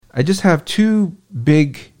I just have two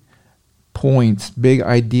big points, big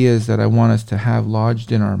ideas that I want us to have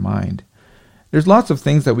lodged in our mind. There's lots of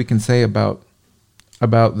things that we can say about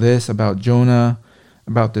this, about Jonah,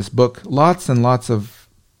 about this book. Lots and lots of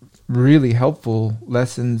really helpful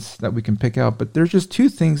lessons that we can pick out. But there's just two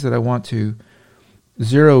things that I want to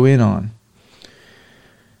zero in on.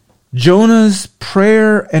 Jonah's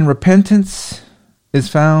prayer and repentance is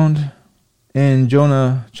found in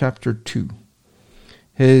Jonah chapter 2.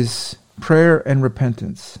 His prayer and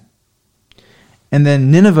repentance. And then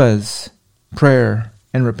Nineveh's prayer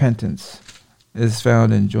and repentance is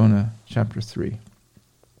found in Jonah chapter 3.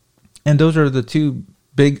 And those are the two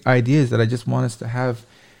big ideas that I just want us to have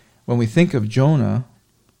when we think of Jonah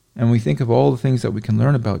and we think of all the things that we can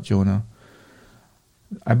learn about Jonah.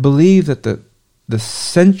 I believe that the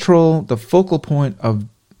focal point of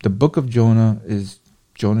the book of Jonah is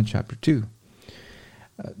Jonah chapter 2.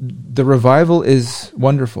 The revival is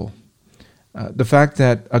wonderful. The fact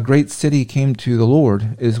that a great city came to the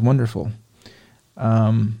Lord is wonderful.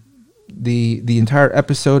 The entire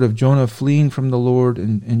episode of Jonah fleeing from the Lord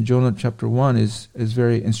in Jonah chapter 1 is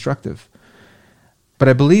very instructive. But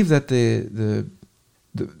I believe that the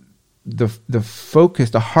focus,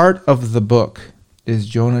 the heart of the book is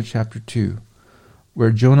Jonah chapter 2,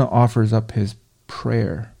 where Jonah offers up his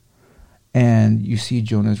prayer, and you see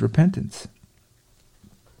Jonah's repentance.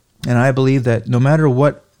 And I believe that no matter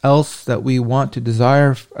what else that we want to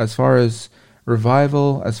desire as far as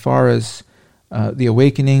revival, as far as the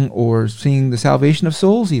awakening or seeing the salvation of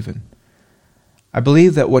souls even, I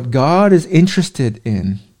believe that what God is interested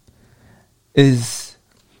in is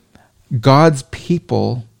God's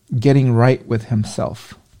people getting right with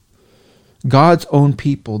himself. God's own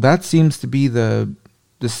people. That seems to be the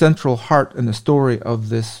central heart and the story of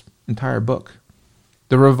this entire book.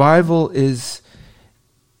 The revival is,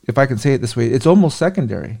 if I can say it this way, it's almost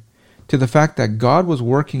secondary to the fact that God was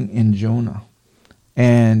working in Jonah.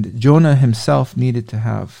 And Jonah himself needed to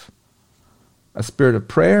have a spirit of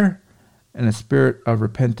prayer and a spirit of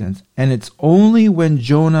repentance. And it's only when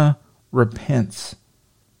Jonah repents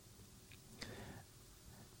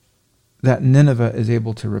that Nineveh is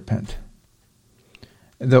able to repent.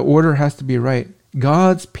 The order has to be right.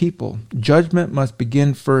 God's people, judgment must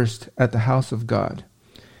begin first at the house of God.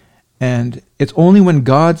 And it's only when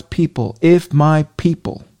God's people, if my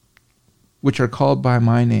people, which are called by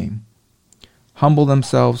my name, humble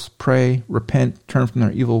themselves, pray, repent, turn from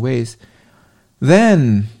their evil ways,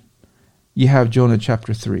 then you have Jonah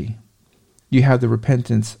chapter 3. You have the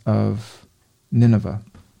repentance of Nineveh.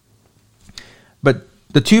 But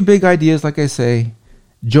the two big ideas, like I say,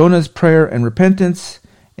 Jonah's prayer and repentance,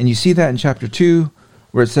 and you see that in chapter 2,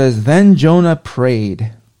 where it says, then Jonah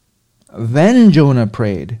prayed. Then Jonah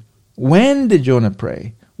prayed. When did Jonah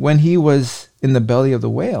pray? When he was in the belly of the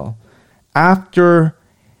whale, after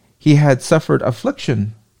he had suffered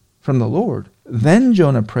affliction from the Lord. Then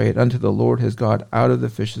Jonah prayed unto the Lord his God out of the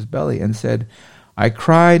fish's belly, and said, I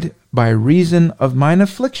cried by reason of mine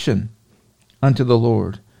affliction unto the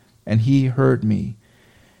Lord, and he heard me.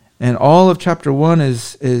 And all of chapter 1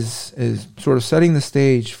 is sort of setting the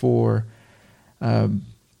stage for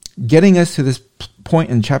getting us to this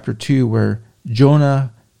point in chapter 2 where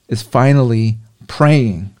Jonah is finally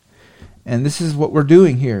praying. And this is what we're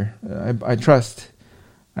doing here. I trust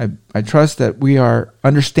that we are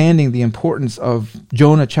understanding the importance of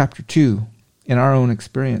Jonah chapter 2 in our own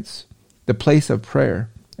experience, the place of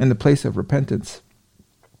prayer and the place of repentance.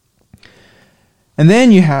 And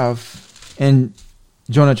then you have in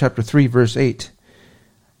Jonah chapter 3 verse 8,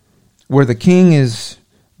 where the king is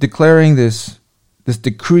declaring this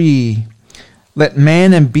decree, let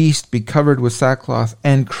man and beast be covered with sackcloth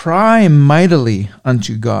and cry mightily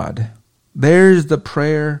unto God. There's the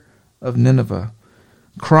prayer of Nineveh.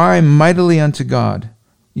 Cry mightily unto God.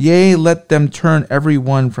 Yea, let them turn every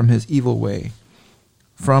one from his evil way,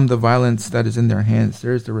 from the violence that is in their hands.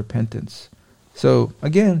 There's the repentance. So,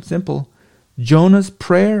 again, simple. Jonah's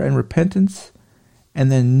prayer and repentance, and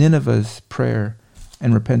then Nineveh's prayer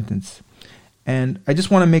and repentance. And I just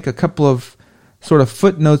want to make a couple of sort of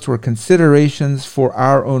footnotes or considerations for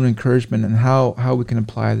our own encouragement and how we can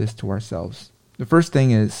apply this to ourselves. The first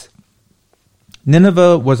thing is,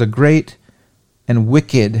 Nineveh was a great and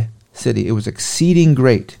wicked city. It was exceeding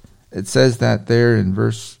great. It says that there in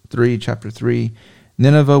verse 3, chapter 3,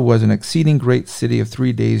 Nineveh was an exceeding great city of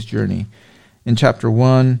 3 days' journey. In chapter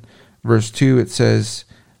 1, verse 2, it says,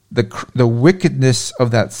 the wickedness of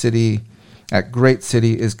that city, that great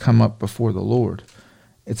city, is come up before the Lord.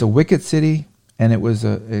 It's a wicked city, and it was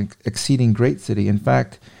an exceeding great city. In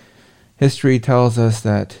fact, history tells us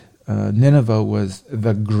that Nineveh was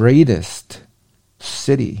the greatest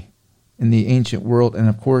city in the ancient world. And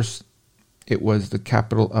of course, it was the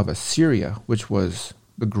capital of Assyria, which was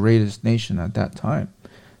the greatest nation at that time.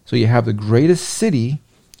 So you have the greatest city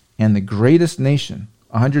and the greatest nation,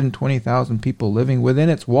 120,000 people living within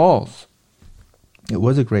its walls. It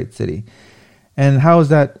was a great city. And how is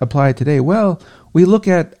that applied today? Well, we look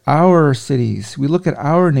at our cities, we look at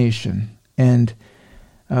our nation, and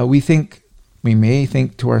we may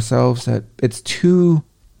think to ourselves that it's too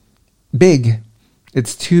big,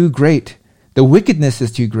 it's too great. The wickedness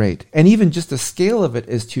is too great, and even just the scale of it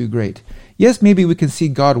is too great. Yes, maybe we can see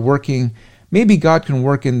God working. Maybe God can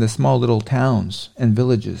work in the small little towns and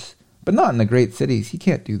villages, but not in the great cities. He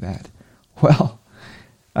can't do that. Well,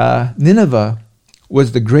 Nineveh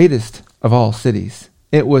was the greatest of all cities.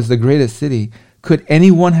 It was the greatest city. Could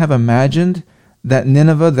anyone have imagined that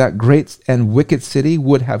Nineveh, that great and wicked city,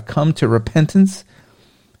 would have come to repentance?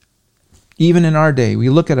 Even in our day, we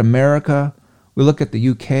look at America, we look at the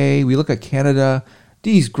UK, we look at Canada,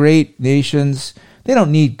 these great nations. They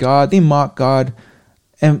don't need God. They mock God.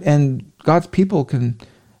 And God's people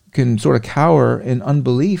can sort of cower in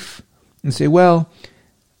unbelief and say, well,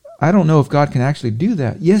 I don't know if God can actually do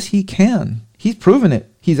that. Yes, he can. He's proven it.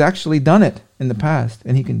 He's actually done it in the past,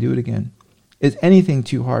 and he can do it again. Is anything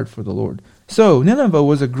too hard for the Lord? So Nineveh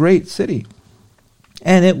was a great city,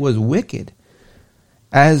 and it was wicked,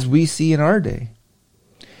 as we see in our day.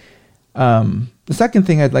 The second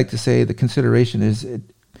thing I'd like to say, the consideration is,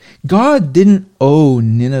 God didn't owe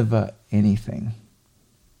Nineveh anything.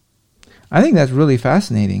 I think that's really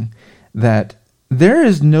fascinating, that there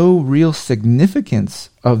is no real significance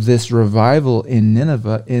of this revival in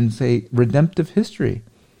Nineveh in, say, redemptive history.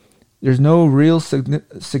 There's no real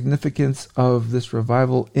significance of this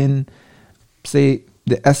revival in, say,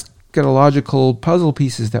 the eschatological puzzle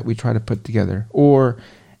pieces that we try to put together, or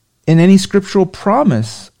in any scriptural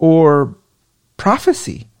promise or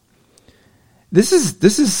prophecy. This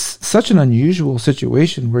is such an unusual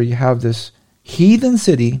situation where you have this heathen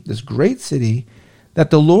city, this great city, that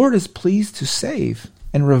the Lord is pleased to save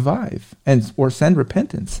and revive or send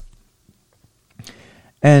repentance.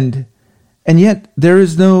 And yet there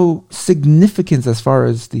is no significance as far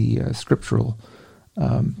as the scriptural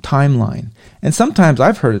timeline. And sometimes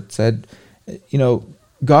I've heard it said,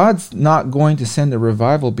 God's not going to send a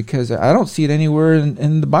revival because I don't see it anywhere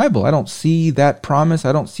in the Bible. I don't see that promise.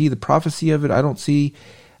 I don't see the prophecy of it. I don't see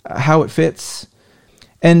how it fits.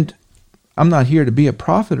 And I'm not here to be a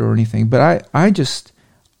prophet or anything, but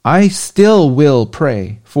I still will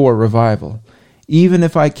pray for revival, even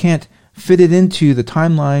if I can't fit it into the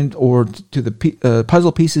timeline or to the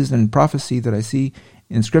puzzle pieces and prophecy that I see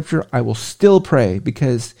in Scripture. I will still pray,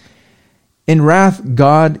 because in wrath,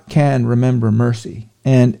 God can remember mercy.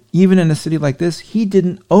 And even in a city like this, he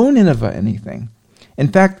didn't owe Nineveh anything. In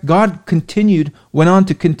fact, God went on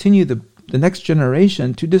to continue the next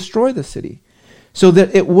generation to destroy the city, so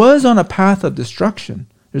that it was on a path of destruction.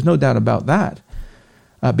 There's no doubt about that,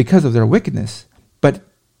 because of their wickedness.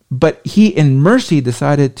 But he, in mercy,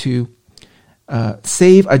 decided to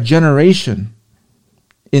save a generation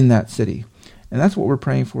in that city. And that's what we're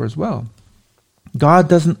praying for as well. God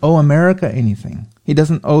doesn't owe America anything. He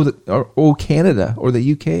doesn't owe Canada or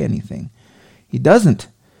the UK anything. He doesn't.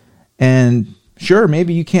 And sure,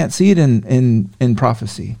 maybe you can't see it in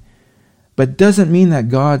prophecy, but doesn't mean that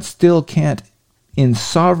God still can't, in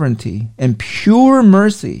sovereignty and pure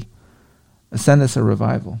mercy, send us a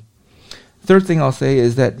revival. Third thing I'll say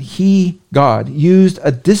is that God, used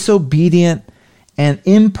a disobedient and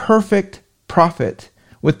imperfect prophet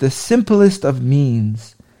with the simplest of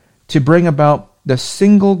means to bring about the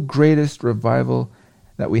single greatest revival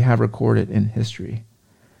that we have recorded in history.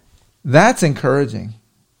 That's encouraging.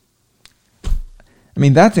 I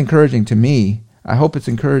mean, that's encouraging to me. I hope it's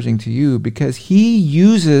encouraging to you, because he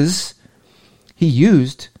used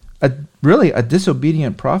a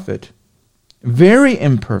disobedient prophet, very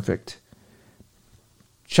imperfect,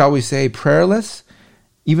 shall we say prayerless,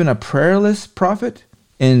 even a prayerless prophet.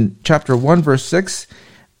 In chapter 1, verse 6,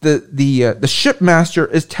 the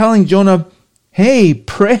shipmaster is telling Jonah, hey,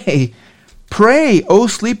 pray, O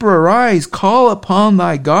sleeper, arise, call upon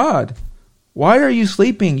thy God. Why are you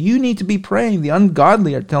sleeping? You need to be praying. The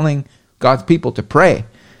ungodly are telling God's people to pray.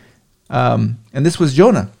 And this was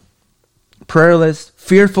Jonah. Prayerless,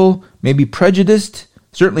 fearful, maybe prejudiced,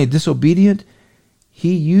 certainly disobedient.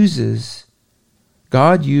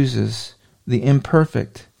 God uses the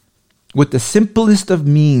imperfect with the simplest of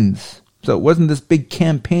means. So it wasn't this big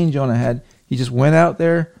campaign Jonah had. He just went out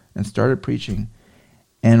there and started preaching.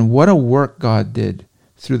 And what a work God did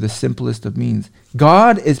through the simplest of means.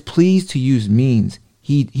 God is pleased to use means.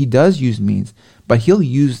 He does use means, but he'll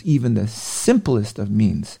use even the simplest of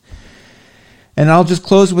means. And I'll just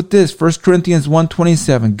close with this, 1 Corinthians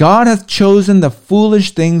 1:27. God hath chosen the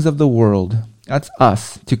foolish things of the world, that's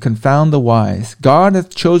us, to confound the wise. God hath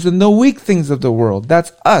chosen the weak things of the world,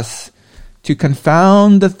 that's us, to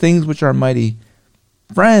confound the things which are mighty.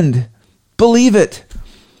 Friend, believe it.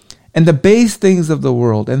 And the base things of the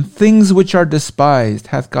world and things which are despised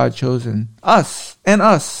hath God chosen, us and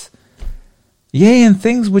us. Yea, and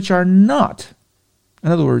things which are not, in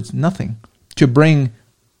other words, nothing, to bring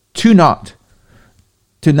to naught,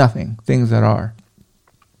 to nothing, things that are.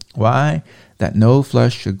 Why? That no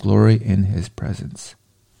flesh should glory in his presence.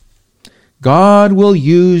 God will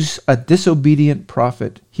use a disobedient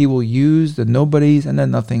prophet. He will use the nobodies and the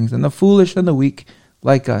nothings and the foolish and the weak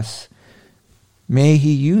like us. May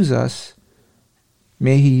he use us.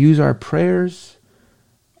 May he use our prayers,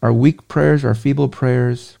 our weak prayers, our feeble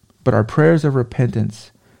prayers, but our prayers of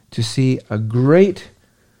repentance to see a great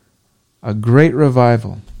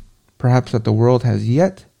revival, perhaps that the world has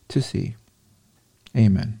yet to see.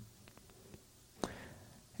 Amen.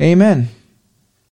 Amen.